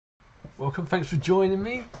welcome, thanks for joining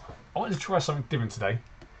me. I wanted to try something different today,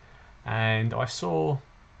 and I saw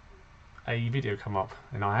a video come up,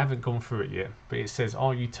 and I haven't gone through it yet, but it says,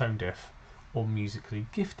 are you tone deaf or musically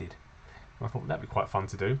gifted? And I thought that'd be quite fun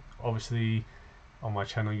to do. Obviously, on my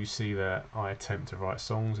channel you see that I attempt to write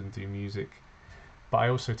songs and do music, but I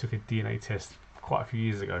also took a DNA test quite a few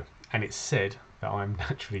years ago, and it said that I'm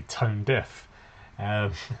naturally tone deaf,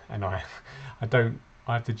 and I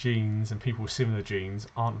have the genes, and people with similar genes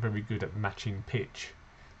aren't very good at matching pitch.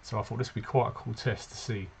 So I thought this would be quite a cool test to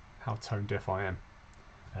see how tone deaf I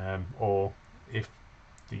am, or if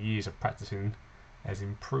the years of practicing has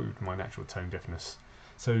improved my natural tone deafness.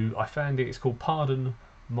 So I found it. It's called Pardon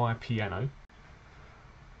My Piano.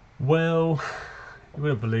 Well, you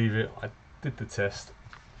wouldn't believe it. I did the test,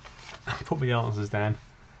 put my answers down,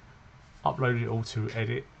 uploaded it all to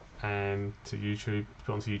Edit and to YouTube,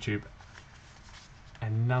 put onto YouTube,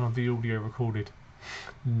 and none of the audio recorded.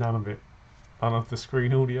 None of it. None of the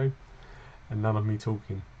screen audio, and none of me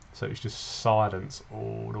talking. So it's just silence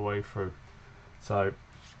all the way through. So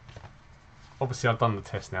obviously I've done the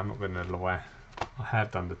test now, I'm not going to lie. I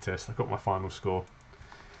have done the test, I've got my final score.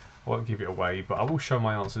 I won't give it away, but I will show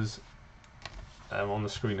my answers on the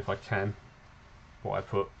screen if I can, what I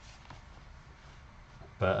put.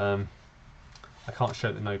 But I can't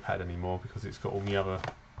show the notepad anymore because it's got all the other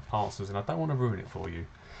answers, and I don't want to ruin it for you.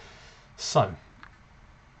 So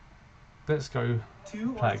let's go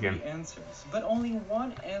Two play or three again. answers, but only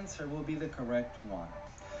one answer will be the correct one.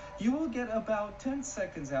 You will get about 10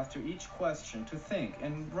 seconds after each question to think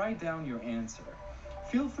and write down your answer.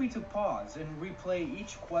 Feel free to pause and replay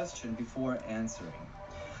each question before answering.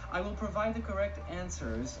 I will provide the correct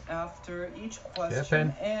answers after each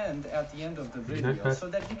question and at the end of the video so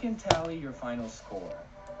that you can tally your final score.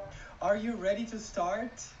 Are you ready to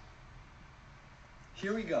start?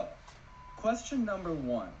 Here we go. Question number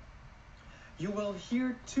 1. You will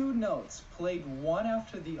hear two notes played one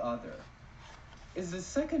after the other. Is the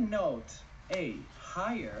second note A,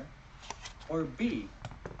 higher, or B,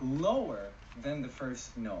 lower than the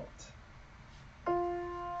first note?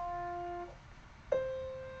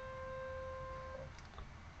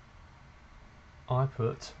 I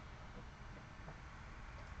put...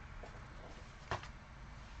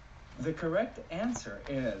 The correct answer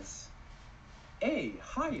is A,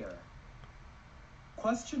 higher.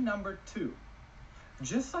 Question number 2.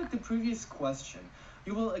 Just like the previous question,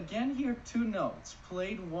 you will again hear two notes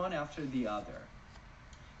played one after the other.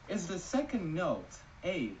 Is the second note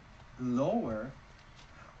A, lower,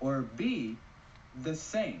 or B, the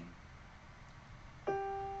same?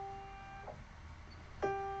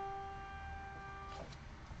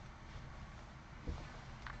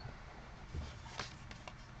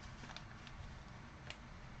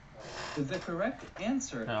 The correct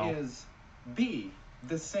answer is B,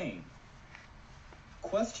 the same.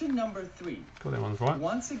 Question number 3. Got that one right.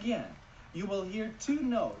 Once again, you will hear two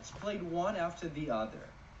notes played one after the other.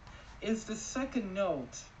 Is the second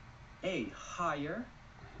note A, higher,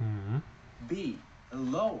 B,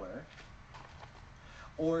 lower,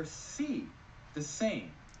 or C, the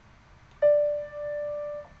same?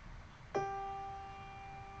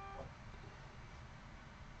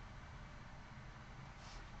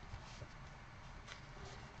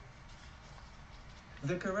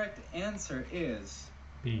 The correct answer is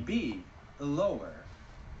B, lower.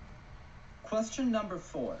 Question number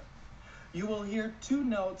 4. You will hear two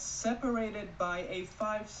notes separated by a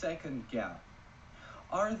 5-second gap.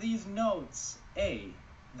 Are these notes A,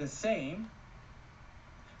 the same,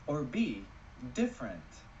 or B, different?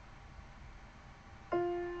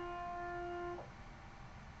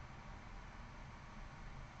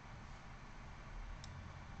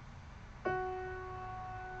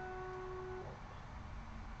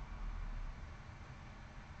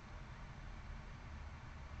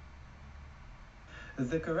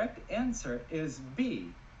 The correct answer is B,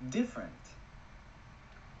 different.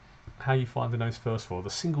 How are you finding those first four? The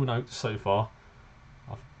single notes so far,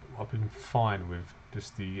 I've been fine with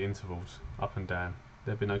just the intervals up and down.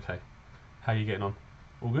 They've been okay. How are you getting on?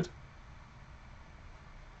 All good?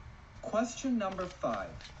 Question number 5.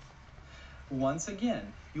 Once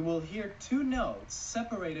again, you will hear two notes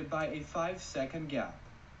separated by a 5-second gap.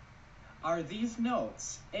 Are these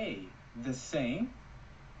notes A, the same,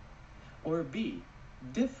 or B,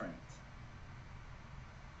 different?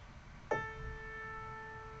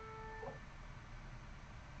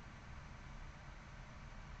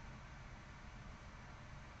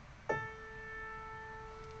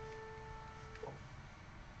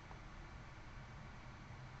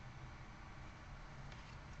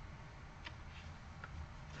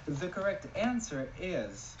 The correct answer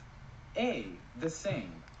is A, the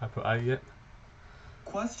same. I put A, yep.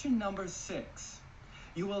 Question number 6.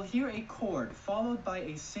 You will hear a chord followed by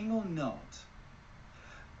a single note.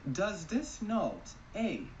 Does this note,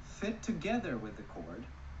 A, fit together with the chord,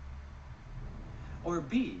 or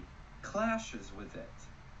B, clashes with it?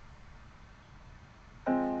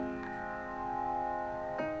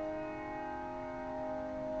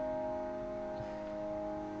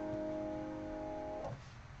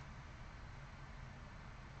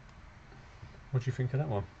 What do you think of that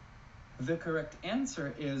one? The correct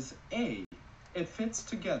answer is A. It fits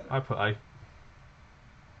together. I put A.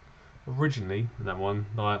 Originally, that one,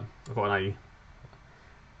 like, I got an A.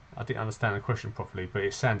 I didn't understand the question properly, but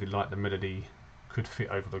it sounded like the melody could fit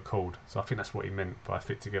over the chord. So I think that's what he meant by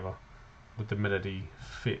fit together. Would the melody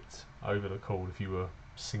fit over the chord if you were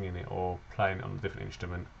singing it or playing it on a different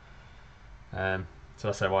instrument? So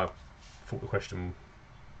that's how I thought the question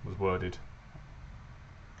was worded.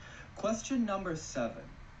 Question number 7.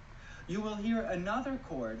 You will hear another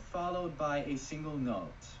chord followed by a single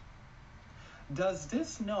note. Does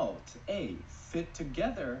this note, A, fit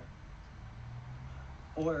together,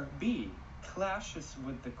 or B, clashes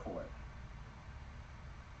with the chord?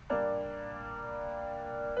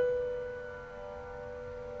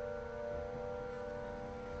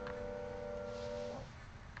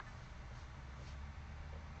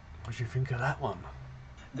 What do you think of that one?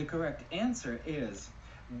 The correct answer is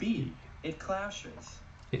B. It clashes.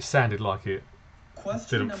 It sounded like it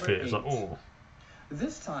Question didn't number fit. 8. It's like, oh.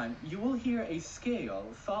 This time, you will hear a scale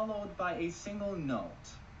followed by a single note.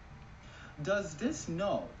 Does this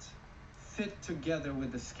note fit together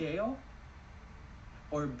with the scale,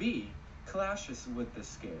 or B, clashes with the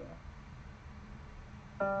scale?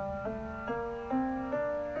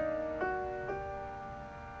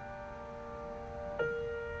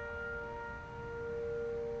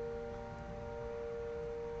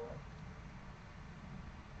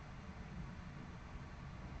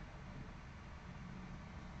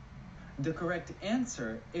 The correct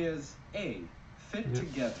answer is A, fit Yep.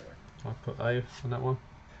 together. I put A on that one.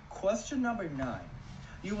 Question number 9.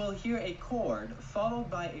 You will hear a chord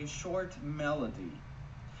followed by a short melody.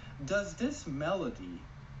 Does this melody,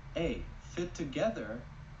 A, fit together,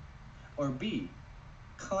 or B,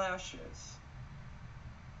 clashes?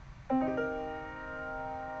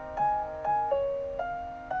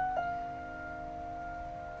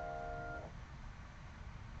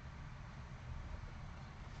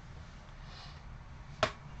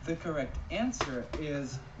 The correct answer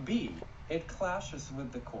is B. It clashes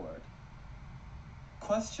with the chord.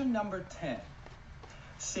 Question number 10.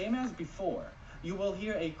 Same as before, you will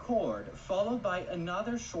hear a chord followed by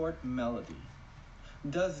another short melody.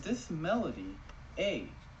 Does this melody, A,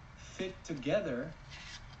 fit together,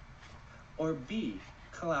 or B,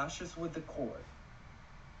 clashes with the chord?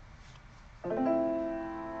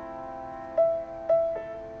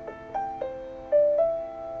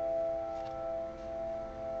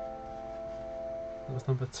 That was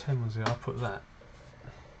number 10, was it? I put that.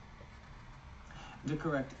 The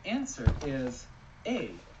correct answer is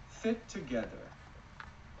A, fit together.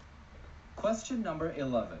 Question number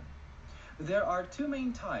 11. There are two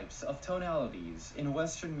main types of tonalities in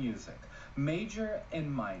Western music, major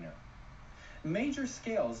and minor. Major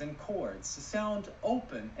scales and chords sound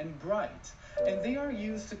open and bright, and they are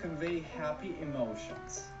used to convey happy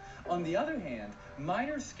emotions. On the other hand,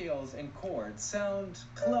 minor scales and chords sound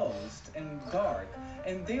closed and dark,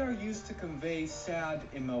 and they are used to convey sad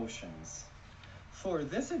emotions. For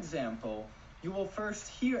this example, you will first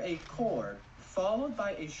hear a chord followed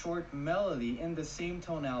by a short melody in the same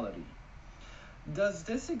tonality. Does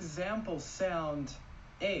this example sound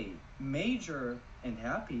A, major and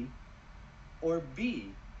happy, or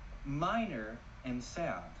B, minor and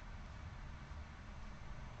sad?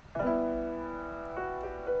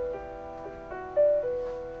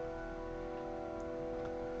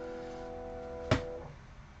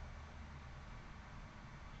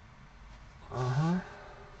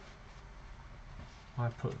 I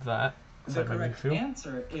put that. The correct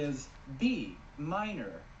answer is B,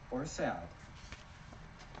 minor or sad.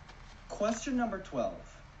 Question number 12.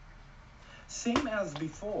 Same as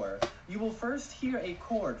before, you will first hear a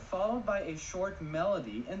chord followed by a short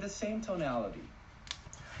melody in the same tonality.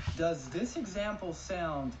 Does this example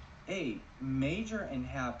sound A, major and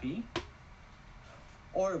happy,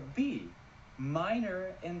 or B, minor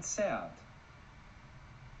and sad?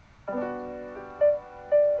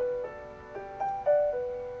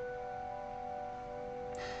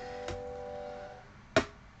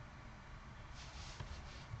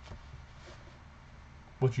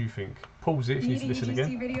 What do you think? Pause it if you need to listen Need a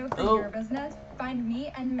again. UGC video for your business? Find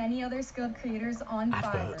me and many other skilled creators on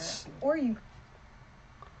Adverts. Fiverr. Or you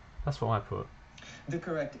That's what I put. The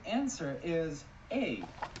correct answer is A,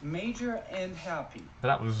 major and happy. But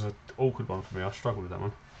that was an awkward one for me. I struggled with that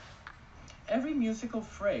one. Every musical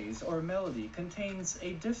phrase or melody contains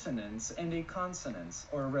a dissonance and a consonance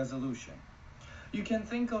or resolution. You can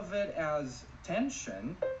think of it as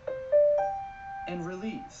tension and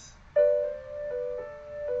release,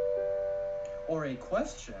 or a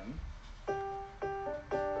question How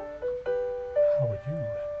are you?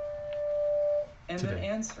 and Today. an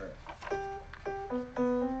answer.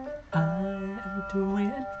 I am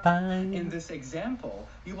doing fine. In this example,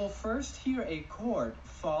 you will first hear a chord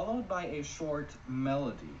followed by a short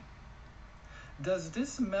melody. Does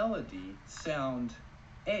this melody sound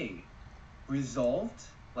A, resolved,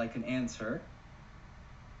 like an answer,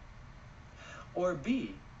 or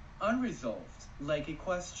B, unresolved, like a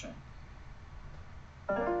question?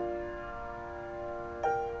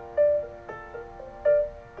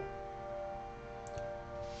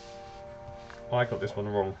 I got this one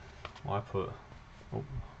wrong. I put. Oh,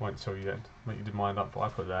 I won't tell you yet. Make you mind up, but I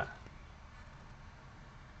put that.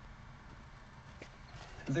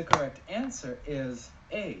 The correct answer is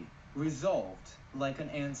A, resolved, like an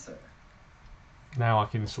answer. Now I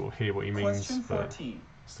can sort of hear what he means, Question but 14.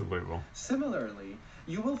 still got it wrong. Similarly,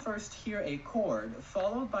 you will first hear a chord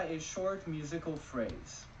followed by a short musical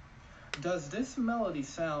phrase. Does this melody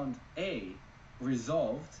sound A,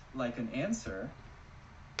 resolved, like an answer,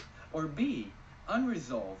 or B,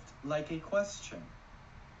 unresolved, like a question?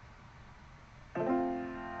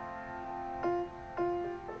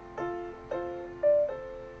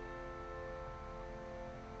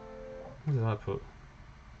 What did I put?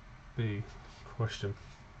 B. Question.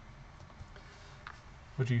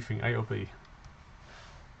 What do you think, A or B?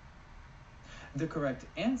 The correct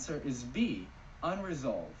answer is B,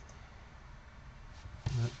 unresolved.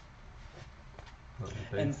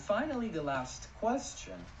 B. And finally, the last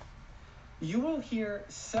question. You will hear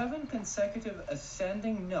 7 consecutive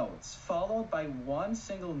ascending notes followed by one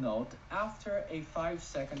single note after a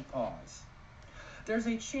 5-second pause. There's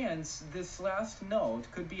a chance this last note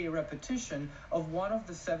could be a repetition of one of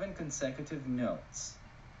the 7 consecutive notes.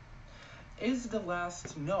 Is the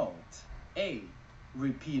last note A,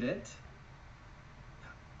 repeated,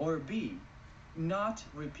 or B, not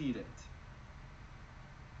repeated?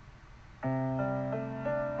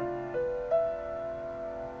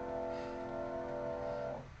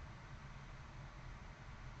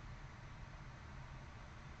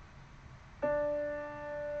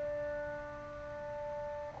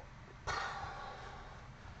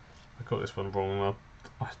 I got this one wrong.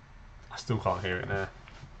 I still can't hear it now.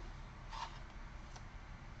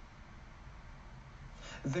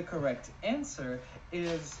 The correct answer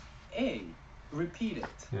is A, repeated.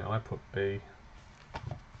 Yeah, I put B.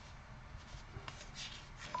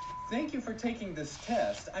 Thank you for taking this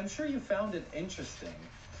test. I'm sure you found it interesting.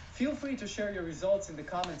 Feel free to share your results in the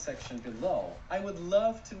comment section below. I would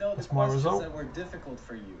love to know the That's my questions result. that were difficult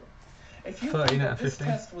for you. If you 13 think out that of this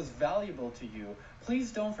 15. test was valuable to you,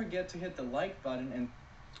 please don't forget to hit the like button and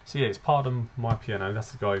So yeah, it's Pardon My Piano.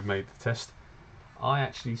 That's the guy who made the test. I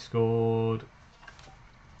actually scored,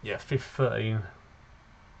 13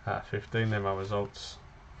 out of 15. They're my results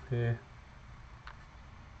here.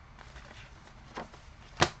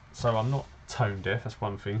 So I'm not tone deaf. That's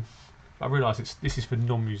one thing. But I realise this is for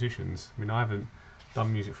non-musicians. I mean, I haven't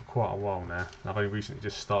done music for quite a while now. I've only recently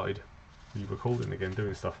just started re-recording again,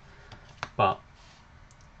 doing stuff. But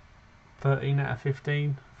 13 out of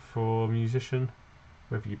 15 for a musician,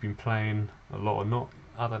 whether you've been playing a lot or not,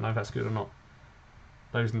 I don't know if that's good or not.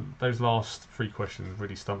 Those last 3 questions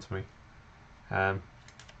really stumped me. Don't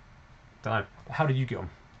know. How did you get on?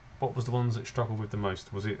 What was the ones that struggled with the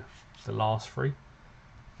most? Was it the last 3?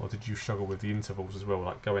 Or did you struggle with the intervals as well,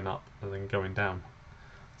 like going up and then going down?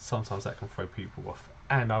 Sometimes that can throw people off.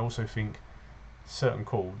 And I also think certain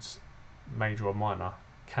chords, major or minor,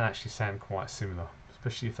 can actually sound quite similar,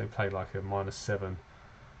 especially if they play like a minor 7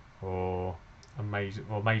 or a major.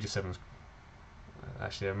 Well, major 7's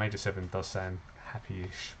actually a major 7 does sound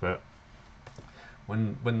happy-ish, but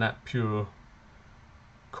when that pure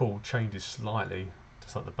chord changes slightly,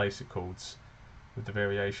 just like the basic chords with the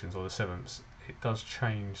variations or the 7ths, it does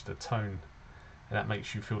change the tone, and that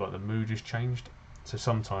makes you feel like the mood has changed. So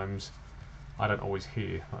sometimes I don't always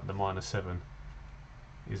hear like the minor 7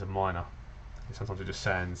 is a minor. Sometimes it just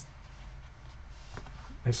sounds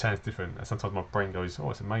different, and sometimes my brain goes, oh,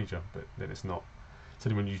 it's a major, but then it's not. So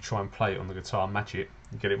then when you try and play it on the guitar and match it,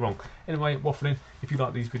 you get it wrong. Anyway, waffling, if you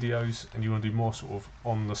like these videos and you want to do more sort of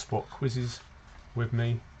on the spot quizzes with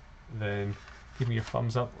me, then give me a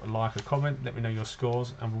thumbs up, a like, a comment, let me know your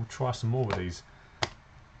scores, and we'll try some more of these.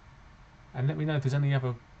 And let me know if there's any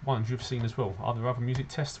other ones you've seen as well. Are there other music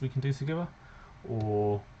tests we can do together?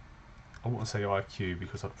 Or, I wouldn't say IQ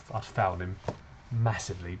because I'd failed him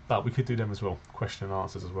massively, but we could do them as well, question and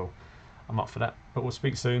answers as well. I'm up for that, but we'll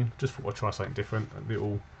speak soon. Just thought I'd try something different, a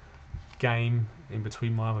little game in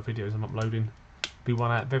between my other videos I'm uploading. Be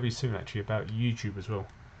one out very soon actually about YouTube as well.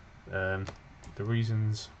 The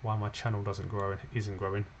reasons why my channel isn't growing,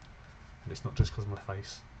 and it's not just because of my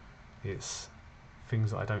face, it's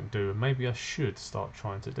things that I don't do and maybe I should start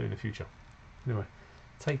trying to do in the future. Anyway,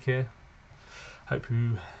 take care, hope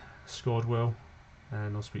you scored well,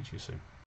 and I'll speak to you soon.